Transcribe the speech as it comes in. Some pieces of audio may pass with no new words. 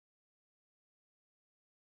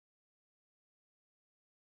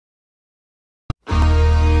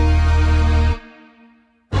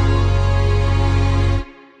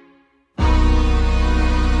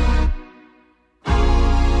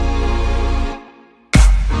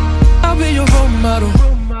model.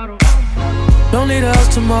 Don't leave the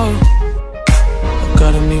house tomorrow. I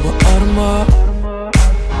gotta meet with Audemars.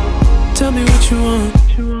 Tell me what you want.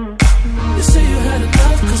 You say you had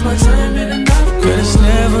enough, cause my time ain't enough. Girl, it's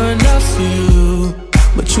never enough for you,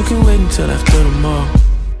 but you can wait until after tomorrow.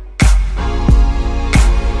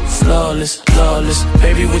 Flawless, lawless,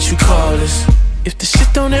 baby, what you call this? If the shit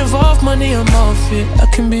don't involve money, I'm off it. I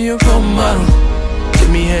can be your role model.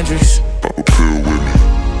 Jimi Hendrix, pop a pill with me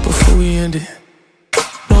before we end it.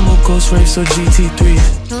 No more ghost Wraiths or GT3s.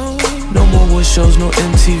 No more wood shows, no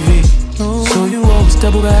MTV. So you always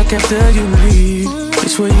double back after you leave.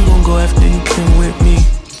 Which way you gon' go after you been with me?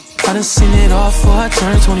 I done seen it all before I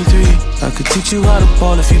turned 23. I could teach you how to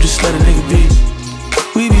ball if you just let a nigga be.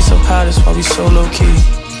 We be so high, that's why we so low-key.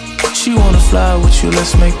 She wanna fly with you,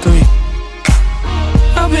 let's make 3.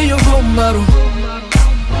 I'll be your role model.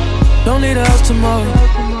 Don't leave the house tomorrow.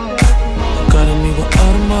 Gotta meet with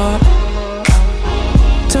Audemars.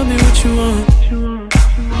 Tell me what you want.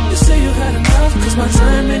 You say you had enough, cause my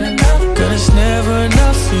time ain't enough. Girl, it's never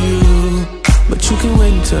enough for you, but you can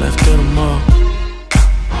wait until after tomorrow.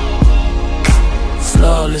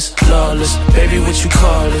 Flawless, lawless, baby, what you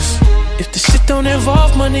call this? If the shit don't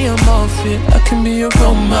involve money, I'm off it. I can be your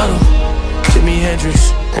role model. Jimi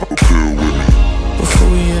Hendrix, pop a pill with me before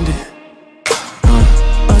we end it.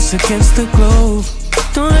 Us against the globe.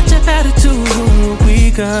 Don't let your attitude ruin what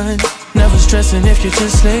we got. Never stressing if you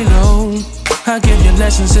just lay low. I give you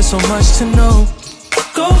lessons, there's so much to know.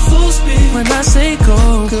 Go full speed when I say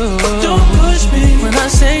go. Don't push me when I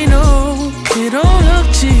say no. It don't look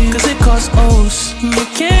cheap, cause it costs O's. You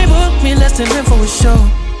can't book me less than that for a show.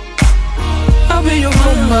 I'll be your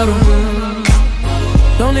role model.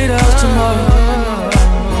 Don't leave the house tomorrow.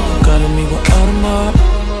 Gotta meet with Audemars.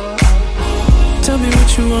 Tell me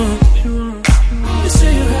what you want. You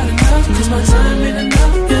say you had enough, cause my time ain't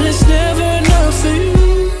enough. And it's never enough for you,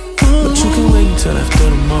 but you can wait until after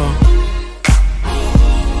tomorrow.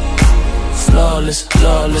 Flawless,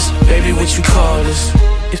 lawless, baby, what you call this?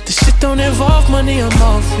 If the shit don't involve money, I'm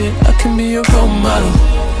off it. I can be your role model.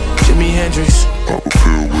 Jimi Hendrix, pop a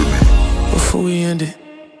pill with me before we end it.